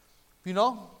lives. You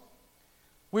know?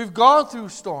 We've gone through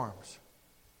storms.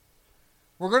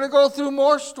 We're going to go through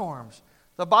more storms.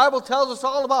 The Bible tells us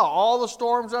all about all the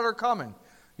storms that are coming.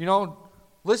 You know,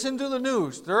 listen to the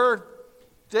news.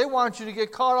 They want you to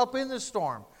get caught up in the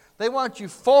storm. They want you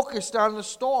focused on the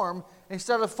storm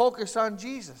instead of focused on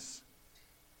Jesus.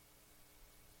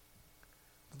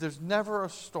 But there's never a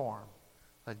storm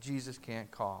that Jesus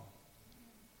can't calm.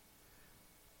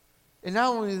 And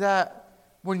not only that,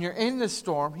 when you're in the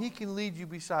storm, He can lead you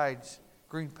beside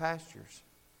green pastures.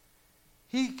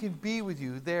 He can be with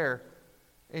you there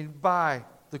and by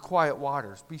the quiet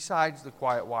waters, besides the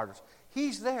quiet waters.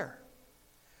 He's there.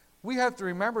 We have to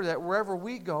remember that wherever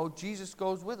we go, Jesus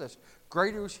goes with us.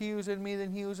 Greater is he who's in me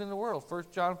than he who's in the world.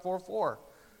 1 John 4:4.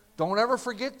 Don't ever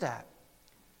forget that.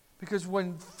 Because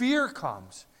when fear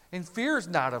comes, and fear is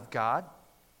not of God,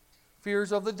 fear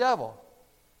is of the devil.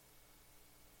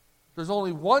 There's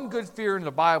only one good fear in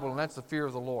the Bible, and that's the fear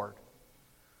of the Lord.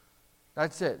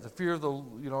 That's it. The fear of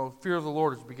fear of the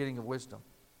Lord is the beginning of wisdom.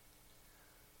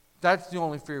 That's the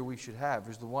only fear we should have,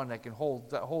 is the one that can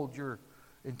hold your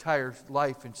entire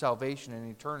life and salvation and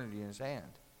eternity in his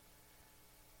hand.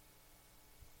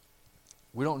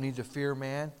 We don't need to fear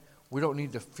man. We don't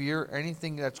need to fear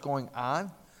anything that's going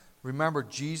on. Remember,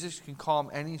 Jesus can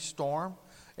calm any storm,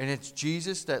 and it's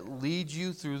Jesus that leads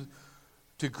you through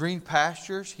to green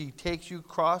pastures. He takes you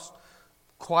across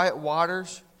quiet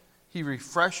waters. He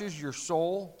refreshes your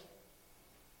soul.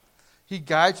 He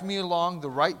guides me along the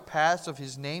right paths of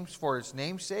his names for his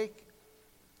name's sake.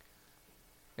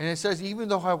 And it says, even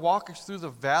though I walk through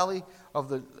the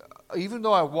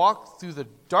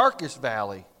darkest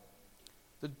valley,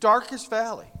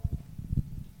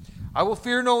 I will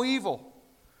fear no evil,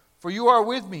 for you are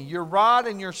with me. Your rod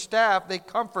and your staff, they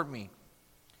comfort me.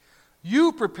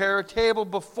 You prepare a table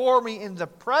before me in the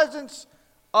presence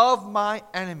of my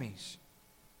enemies.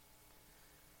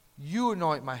 You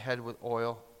anoint my head with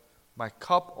oil. My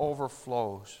cup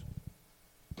overflows.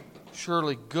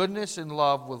 Surely goodness and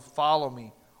love will follow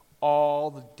me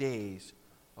all the days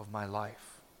of my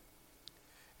life,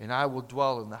 and I will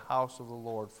dwell in the house of the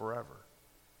Lord forever.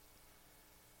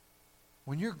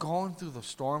 When you're going through the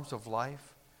storms of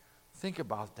life, think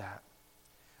about that.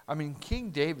 I mean,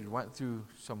 King David went through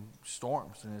some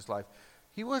storms in his life.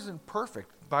 He wasn't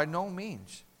perfect by no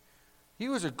means. He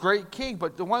was a great king,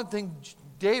 but the one thing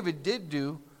David did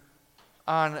do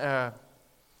on a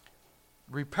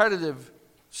repetitive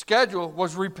schedule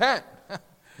was repent.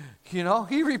 He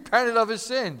repented of his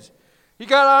sins. He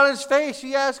got on his face.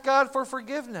 He asked God for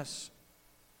forgiveness.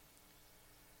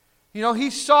 He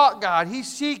sought God. He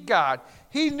seeked God.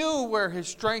 He knew where his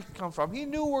strength comes from. He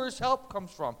knew where his help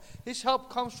comes from. His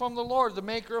help comes from the Lord, the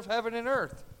maker of heaven and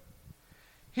earth.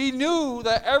 He knew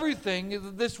that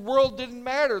everything, this world didn't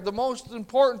matter. The most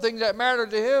important thing that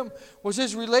mattered to him was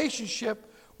his relationship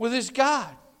with his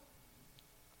God.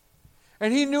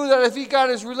 And he knew that if he got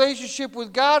his relationship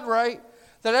with God right,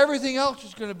 that everything else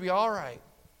is going to be all right.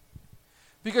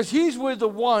 Because he's with the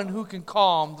one who can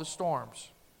calm the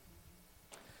storms.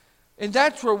 And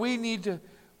that's where we need to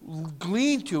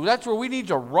glean to. That's where we need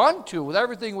to run to with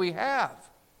everything we have.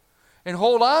 And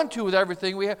hold on to with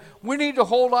everything we have. We need to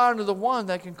hold on to the one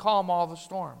that can calm all the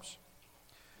storms.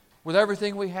 With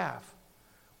everything we have.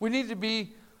 We need to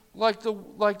be like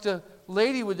the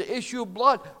lady with the issue of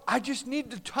blood. I just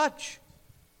need to touch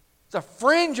the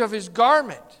fringe of his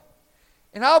garment,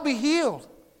 and I'll be healed.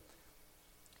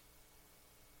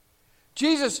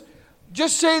 Jesus,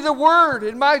 just say the word,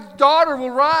 and my daughter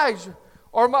will rise,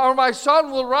 or my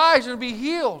son will rise and be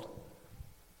healed.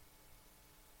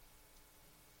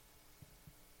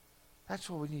 That's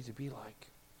what we need to be like.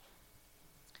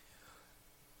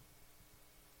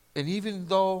 And even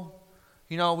though,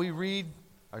 we read,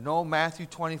 I know Matthew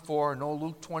 24, I know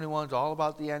Luke 21 is all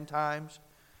about the end times,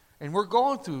 and we're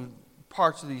going through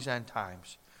parts of these end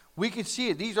times. We can see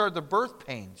it. These are the birth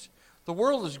pains. The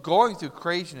world is going through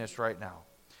craziness right now.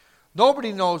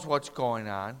 Nobody knows what's going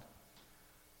on.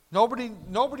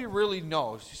 Nobody really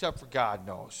knows, except for God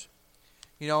knows.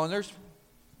 And there's,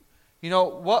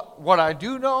 what I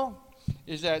do know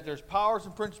is that there's powers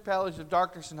and principalities of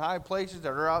darkness in high places that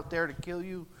are out there to kill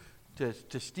you,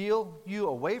 to steal you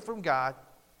away from God,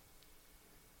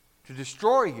 to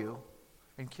destroy you,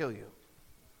 and kill you.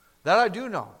 That I do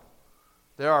know.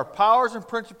 There are powers and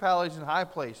principalities in high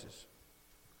places.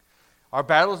 Our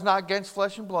battle is not against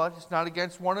flesh and blood. It's not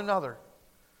against one another.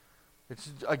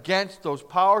 It's against those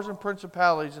powers and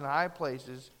principalities in high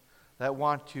places that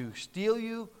want to steal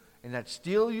you and that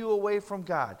steal you away from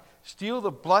God. Steal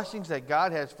the blessings that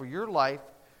God has for your life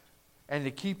and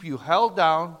to keep you held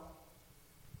down.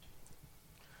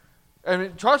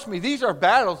 And trust me, these are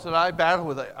battles that I battle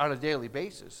with on a daily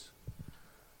basis.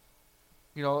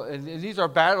 And these are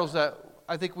battles that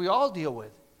I think we all deal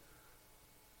with.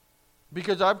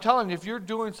 Because I'm telling you, if you're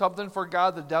doing something for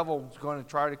God, the devil is going to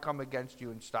try to come against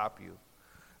you and stop you.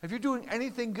 If you're doing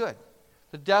anything good,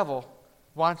 the devil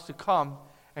wants to come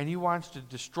and he wants to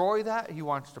destroy that. He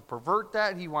wants to pervert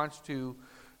that. He wants to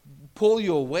pull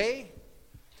you away,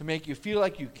 to make you feel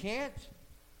like you can't,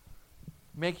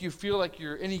 make you feel like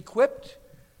you're inequipped,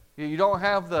 you don't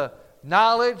have the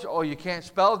knowledge, or you can't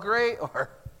spell great, or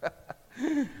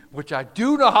which I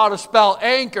do know how to spell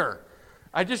anchor.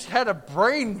 I just had a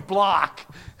brain block.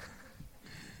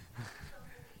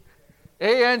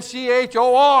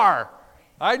 Anchor.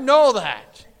 I know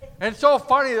that. And it's so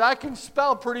funny that I can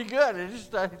spell pretty good.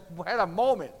 I had a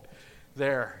moment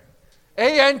there.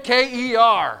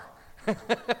 Anker.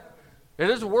 It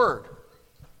is a word.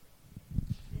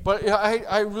 But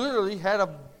I literally had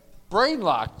a brain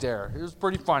lock there. It was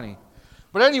pretty funny.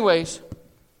 But anyways,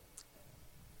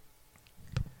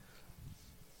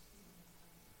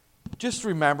 just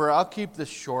remember, I'll keep this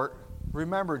short.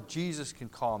 Remember, Jesus can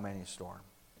calm any storm.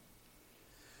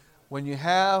 When you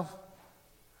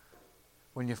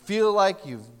feel like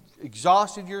you've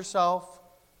exhausted yourself,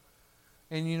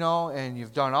 and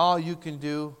you've done all you can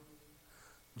do,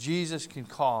 Jesus can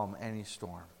calm any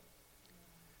storm.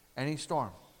 Any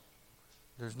storm.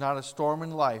 There's not a storm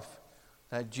in life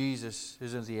that Jesus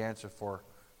isn't the answer for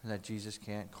and that Jesus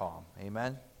can't calm.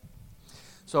 Amen?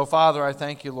 So, Father, I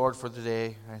thank you, Lord, for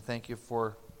today. I thank you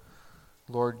for,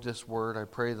 Lord, this word. I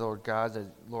pray, Lord God,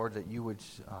 that you would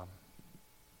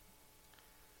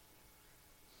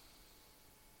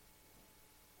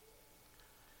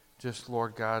just,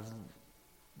 Lord God,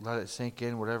 let it sink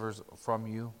in, whatever's from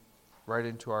you, right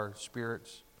into our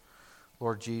spirits.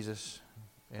 Lord Jesus,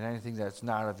 and anything that's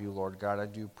not of you, Lord God, I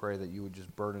do pray that you would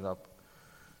just burn it up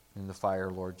in the fire,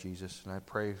 Lord Jesus. And I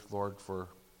pray, Lord, for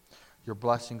your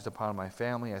blessings upon my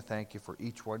family. I thank you for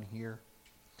each one here.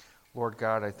 Lord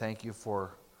God, I thank you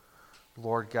for,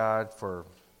 Lord God, for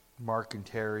Mark and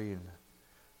Terry and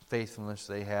faithfulness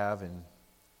they have, and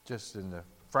just in the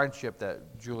friendship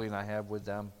that Julie and I have with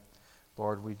them.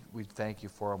 Lord, we thank you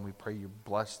for them. We pray you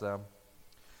bless them.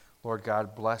 Lord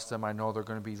God, bless them. I know they're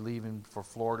going to be leaving for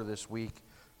Florida this week.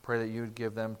 Pray that you would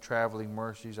give them traveling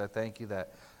mercies. I thank you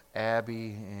that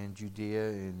Abby and Judea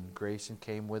and Grayson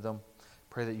came with them.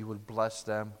 Pray that you would bless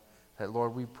them. That,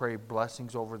 Lord, we pray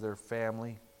blessings over their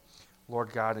family.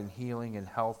 Lord God, in healing and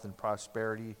health and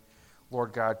prosperity.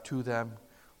 Lord God, to them.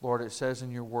 Lord, it says in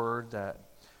your word that,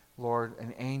 Lord,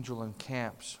 an angel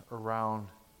encamps around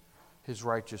his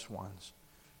righteous ones.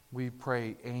 We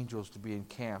pray angels to be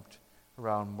encamped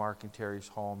around Mark and Terry's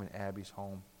home and Abby's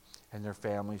home and their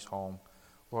family's home.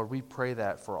 Lord, we pray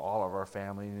that for all of our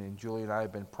family. And Julie and I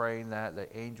have been praying that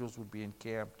angels would be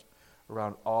encamped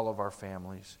around all of our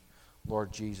families,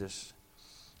 Lord Jesus.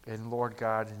 And Lord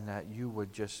God, and that you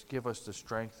would just give us the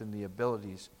strength and the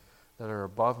abilities that are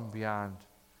above and beyond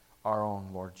our own,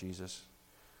 Lord Jesus.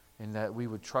 And that we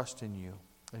would trust in you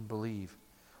and believe,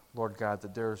 Lord God,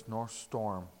 that there is no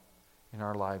storm in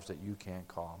our lives that you can't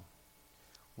calm.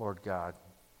 Lord God,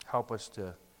 help us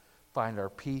to find our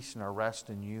peace and our rest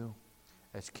in you,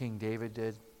 as King David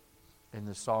did in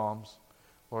the Psalms.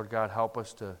 Lord God, help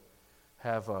us to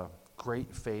have a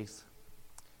great faith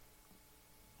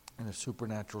and a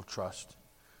supernatural trust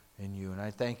in you. And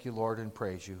I thank you, Lord, and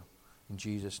praise you. In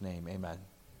Jesus' name, amen.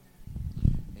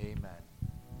 Amen.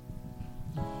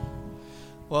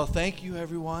 Well, thank you,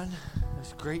 everyone.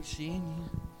 It's great seeing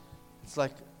you. It's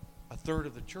like a third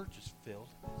of the church is filled.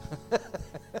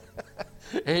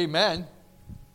 Amen.